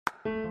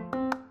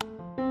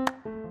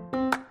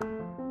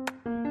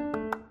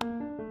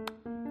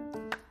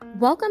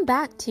Welcome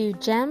back to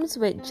Gems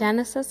with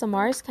Genesis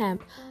Amaris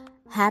Kemp.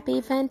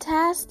 Happy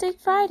Fantastic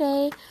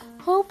Friday.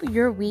 Hope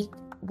your week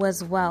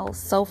was well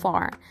so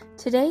far.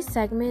 Today's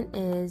segment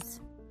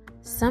is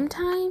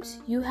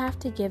sometimes you have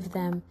to give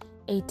them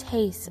a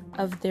taste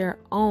of their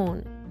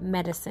own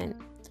medicine.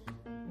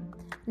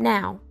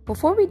 Now,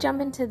 before we jump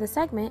into the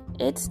segment,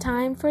 it's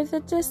time for the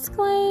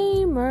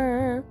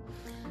disclaimer.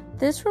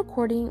 This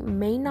recording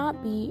may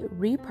not be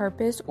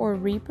repurposed or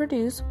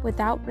reproduced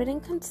without written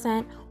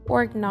consent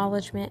or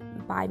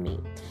acknowledgement by me.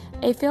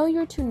 A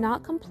failure to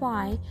not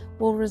comply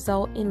will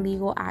result in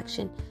legal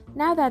action.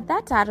 Now that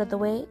that's out of the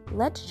way,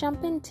 let's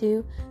jump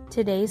into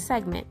today's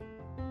segment.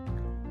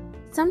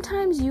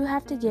 Sometimes you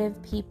have to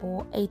give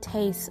people a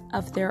taste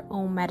of their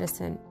own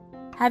medicine.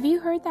 Have you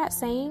heard that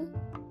saying?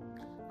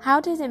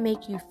 How does it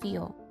make you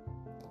feel?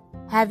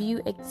 Have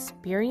you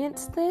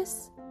experienced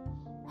this?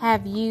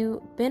 Have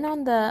you been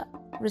on the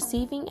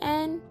receiving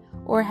end,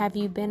 or have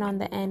you been on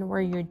the end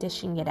where you're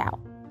dishing it out?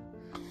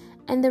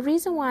 And the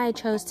reason why I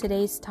chose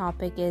today's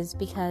topic is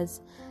because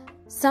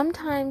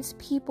sometimes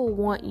people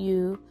want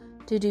you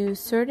to do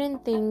certain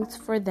things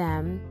for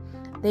them.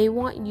 They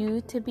want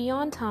you to be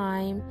on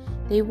time.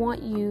 They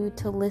want you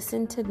to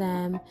listen to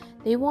them.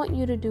 They want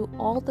you to do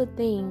all the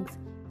things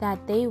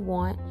that they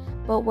want.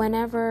 But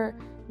whenever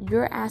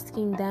you're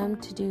asking them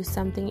to do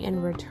something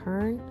in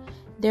return,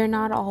 they're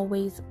not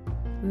always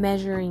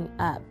measuring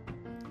up.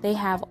 They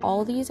have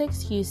all these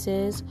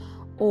excuses,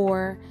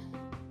 or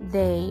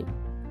they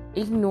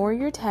ignore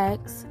your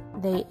texts,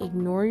 they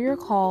ignore your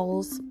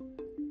calls,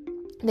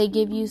 they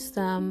give you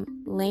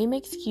some lame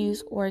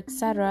excuse or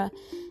etc.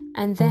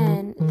 And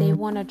then they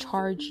want to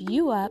charge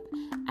you up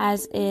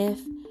as if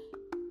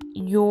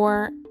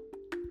you're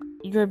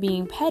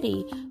being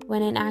petty,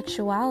 when in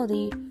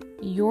actuality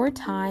your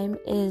time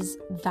is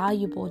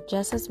valuable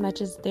just as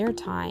much as their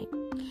time.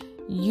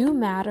 You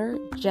matter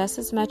just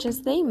as much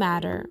as they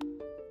matter.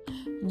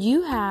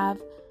 You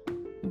have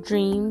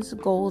dreams,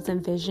 goals,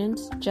 and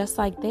visions just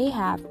like they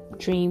have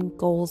dream,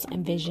 goals,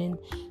 and vision.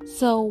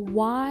 So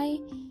why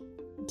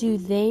do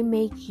they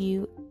make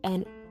you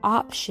an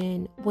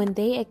option when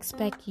they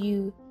expect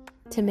you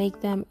to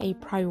make them a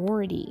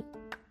priority?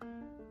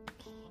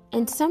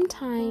 And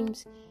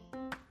sometimes,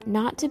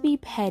 not to be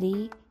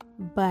petty,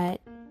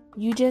 but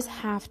you just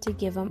have to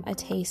give them a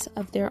taste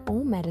of their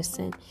own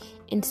medicine.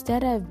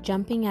 Instead of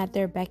jumping at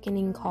their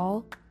beckoning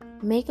call,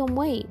 make them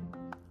wait.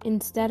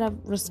 Instead of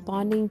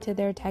responding to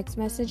their text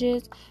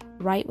messages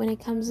right when it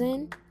comes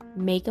in,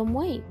 make them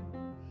wait.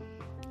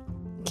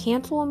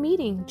 Cancel a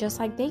meeting just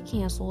like they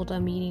canceled a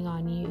meeting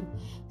on you,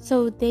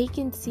 so they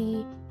can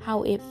see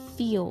how it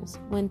feels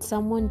when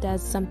someone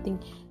does something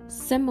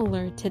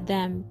similar to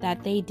them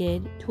that they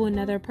did to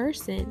another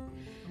person.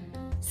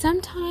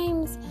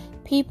 Sometimes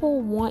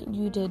people want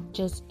you to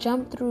just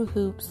jump through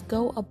hoops,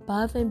 go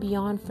above and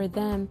beyond for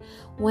them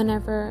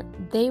whenever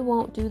they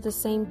won't do the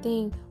same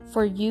thing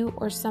for you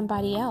or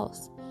somebody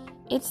else.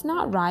 It's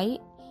not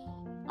right.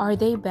 Are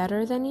they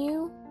better than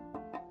you?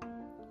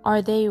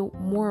 Are they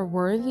more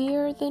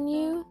worthier than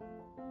you?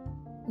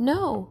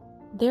 No,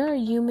 they're a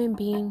human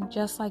being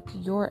just like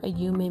you're a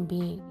human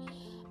being.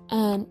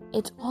 And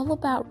it's all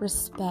about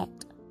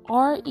respect.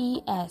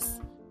 RESPECT.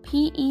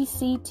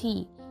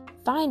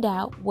 Find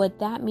out what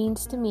that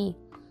means to me.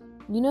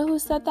 You know who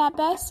said that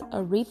best?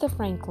 Aretha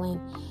Franklin.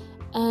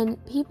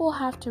 And people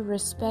have to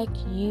respect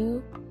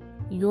you,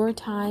 your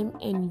time,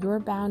 and your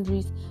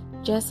boundaries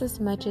just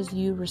as much as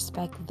you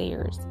respect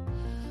theirs.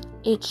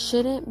 It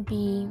shouldn't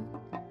be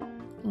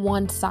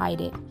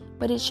one-sided,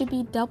 but it should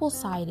be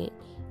double-sided.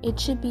 It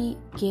should be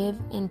give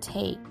and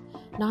take,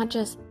 not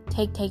just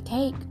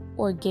take,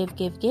 or give.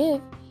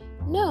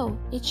 No,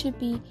 it should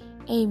be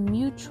a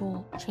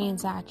mutual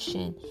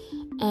transaction.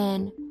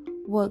 And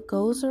what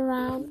goes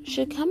around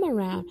should come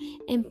around,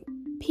 and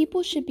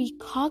people should be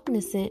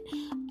cognizant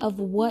of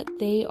what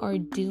they are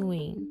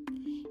doing,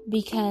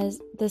 because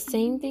the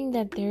same thing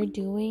that they're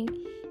doing,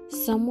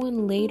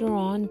 someone later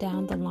on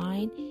down the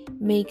line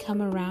may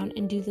come around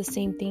and do the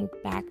same thing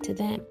back to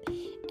them,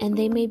 and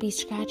they may be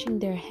scratching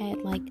their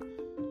head like,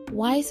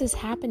 why is this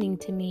happening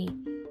to me?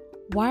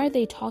 Why are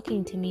they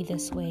talking to me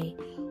this way?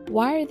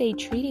 Why are they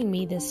treating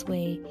me this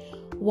way?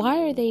 Why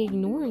are they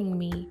ignoring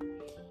me?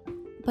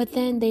 But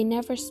then they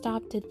never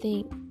stop to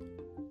think,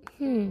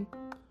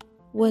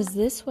 was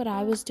this what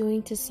I was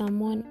doing to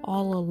someone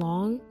all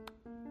along?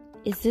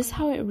 Is this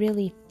how it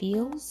really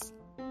feels?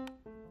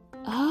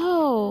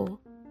 Oh,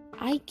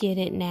 I get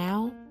it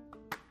now.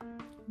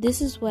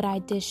 This is what I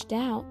dished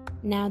out.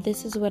 Now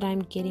this is what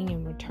I'm getting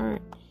in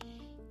return.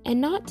 And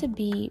not to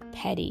be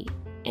petty.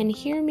 And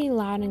hear me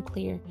loud and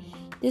clear.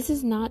 This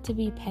is not to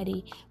be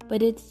petty,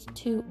 but it's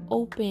to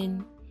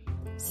open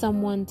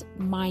someone's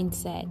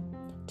mindset,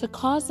 to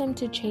cause them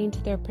to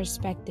change their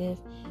perspective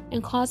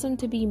and cause them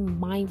to be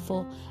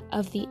mindful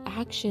of the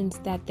actions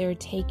that they're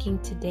taking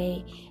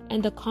today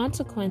and the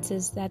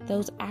consequences that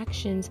those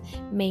actions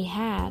may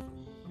have.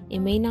 It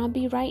may not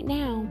be right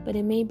now, but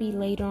it may be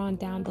later on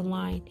down the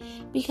line,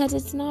 because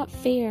it's not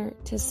fair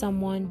to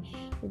someone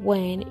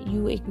when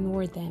you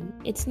ignore them.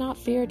 It's not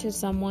fair to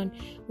someone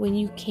when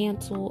you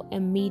cancel a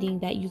meeting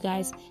that you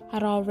guys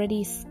had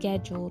already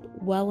scheduled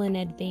well in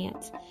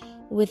advance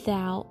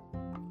without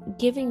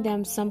giving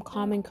them some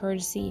common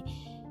courtesy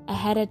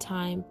ahead of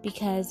time,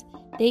 because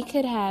they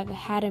could have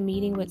had a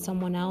meeting with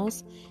someone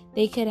else,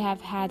 they could have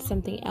had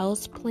something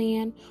else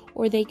planned,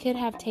 or they could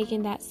have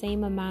taken that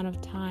same amount of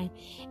time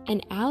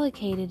and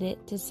allocated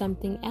it to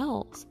something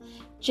else.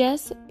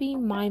 Just be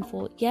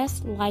mindful.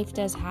 Yes, life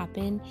does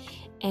happen,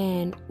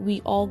 and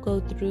we all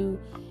go through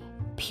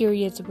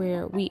periods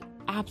where we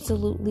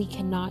absolutely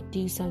cannot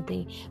do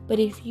something. But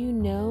if you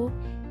know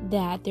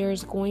that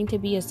there's going to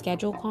be a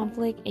schedule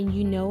conflict and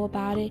you know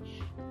about it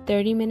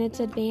 30 minutes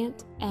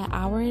advance, an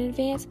hour in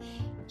advance,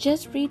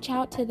 just reach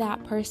out to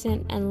that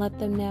person and let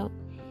them know,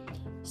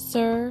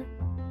 sir,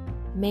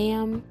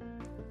 ma'am,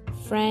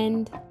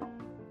 friend,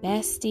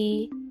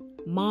 bestie,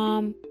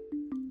 mom,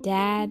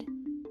 dad,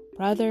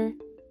 brother,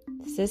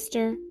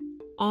 sister,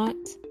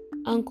 aunt,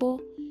 uncle,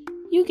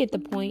 you get the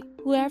point.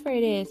 Whoever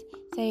it is,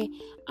 say,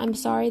 I'm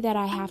sorry that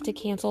I have to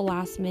cancel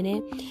last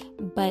minute,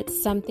 but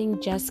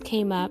something just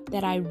came up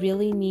that I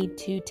really need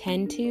to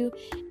tend to.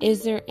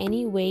 Is there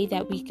any way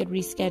that we could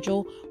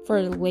reschedule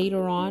for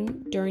later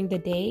on during the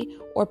day?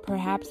 Or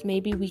perhaps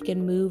maybe we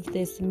can move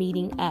this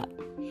meeting up.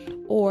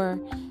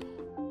 Or,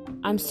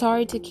 I'm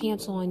sorry to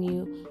cancel on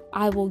you.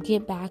 I will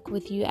get back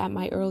with you at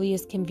my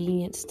earliest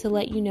convenience to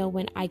let you know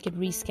when I could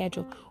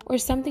reschedule, or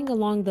something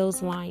along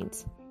those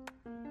lines.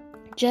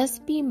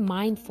 Just be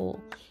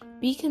mindful,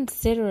 be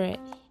considerate,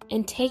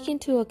 and take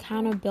into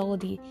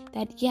accountability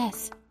that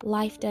yes,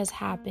 life does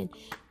happen,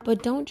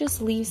 but don't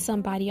just leave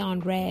somebody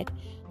on red.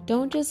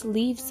 Don't just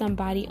leave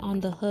somebody on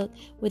the hook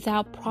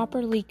without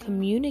properly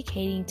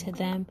communicating to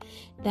them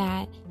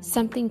that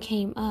something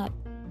came up.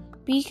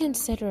 Be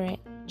considerate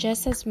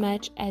just as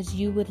much as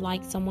you would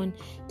like someone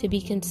to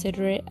be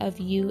considerate of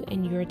you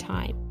and your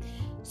time.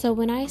 So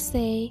when I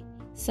say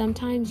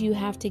sometimes you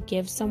have to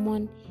give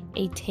someone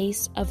a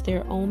taste of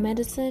their own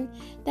medicine,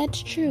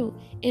 that's true,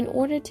 in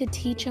order to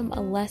teach them a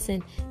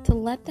lesson, to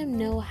let them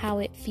know how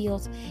it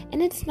feels.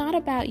 And it's not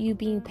about you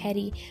being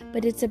petty,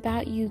 but it's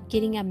about you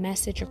getting a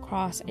message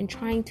across and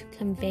trying to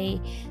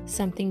convey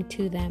something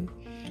to them.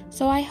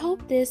 So I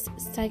hope this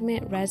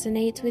segment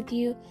resonates with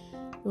you.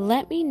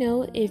 Let me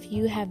know if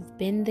you have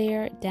been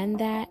there, done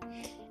that,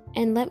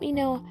 and let me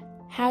know,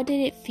 how did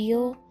it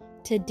feel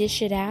to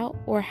dish it out,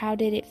 or how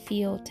did it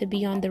feel to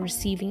be on the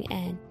receiving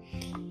end?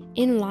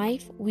 In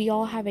life, we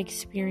all have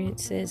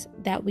experiences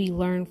that we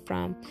learn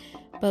from,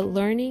 but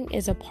learning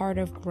is a part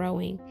of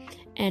growing.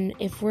 And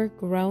if we're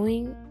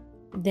growing,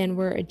 then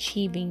we're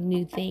achieving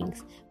new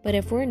things. But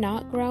if we're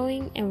not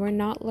growing and we're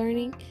not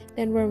learning,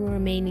 then we're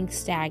remaining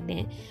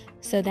stagnant.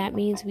 So that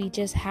means we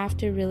just have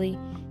to really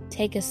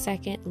take a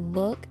second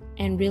look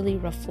and really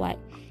reflect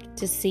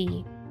to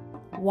see,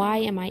 why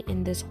am I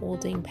in this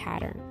holding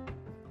pattern?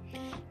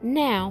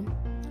 Now,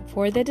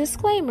 for the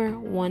disclaimer,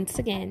 once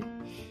again,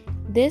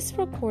 this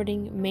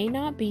recording may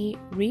not be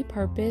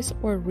repurposed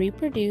or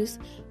reproduced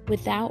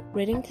without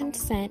written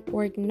consent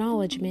or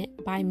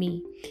acknowledgement by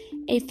me.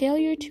 A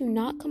failure to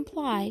not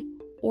comply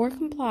or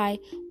comply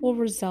will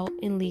result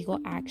in legal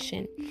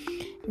action.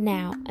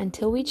 Now,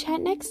 until we chat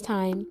next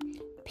time,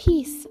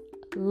 peace,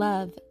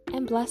 love,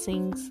 and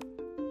blessings.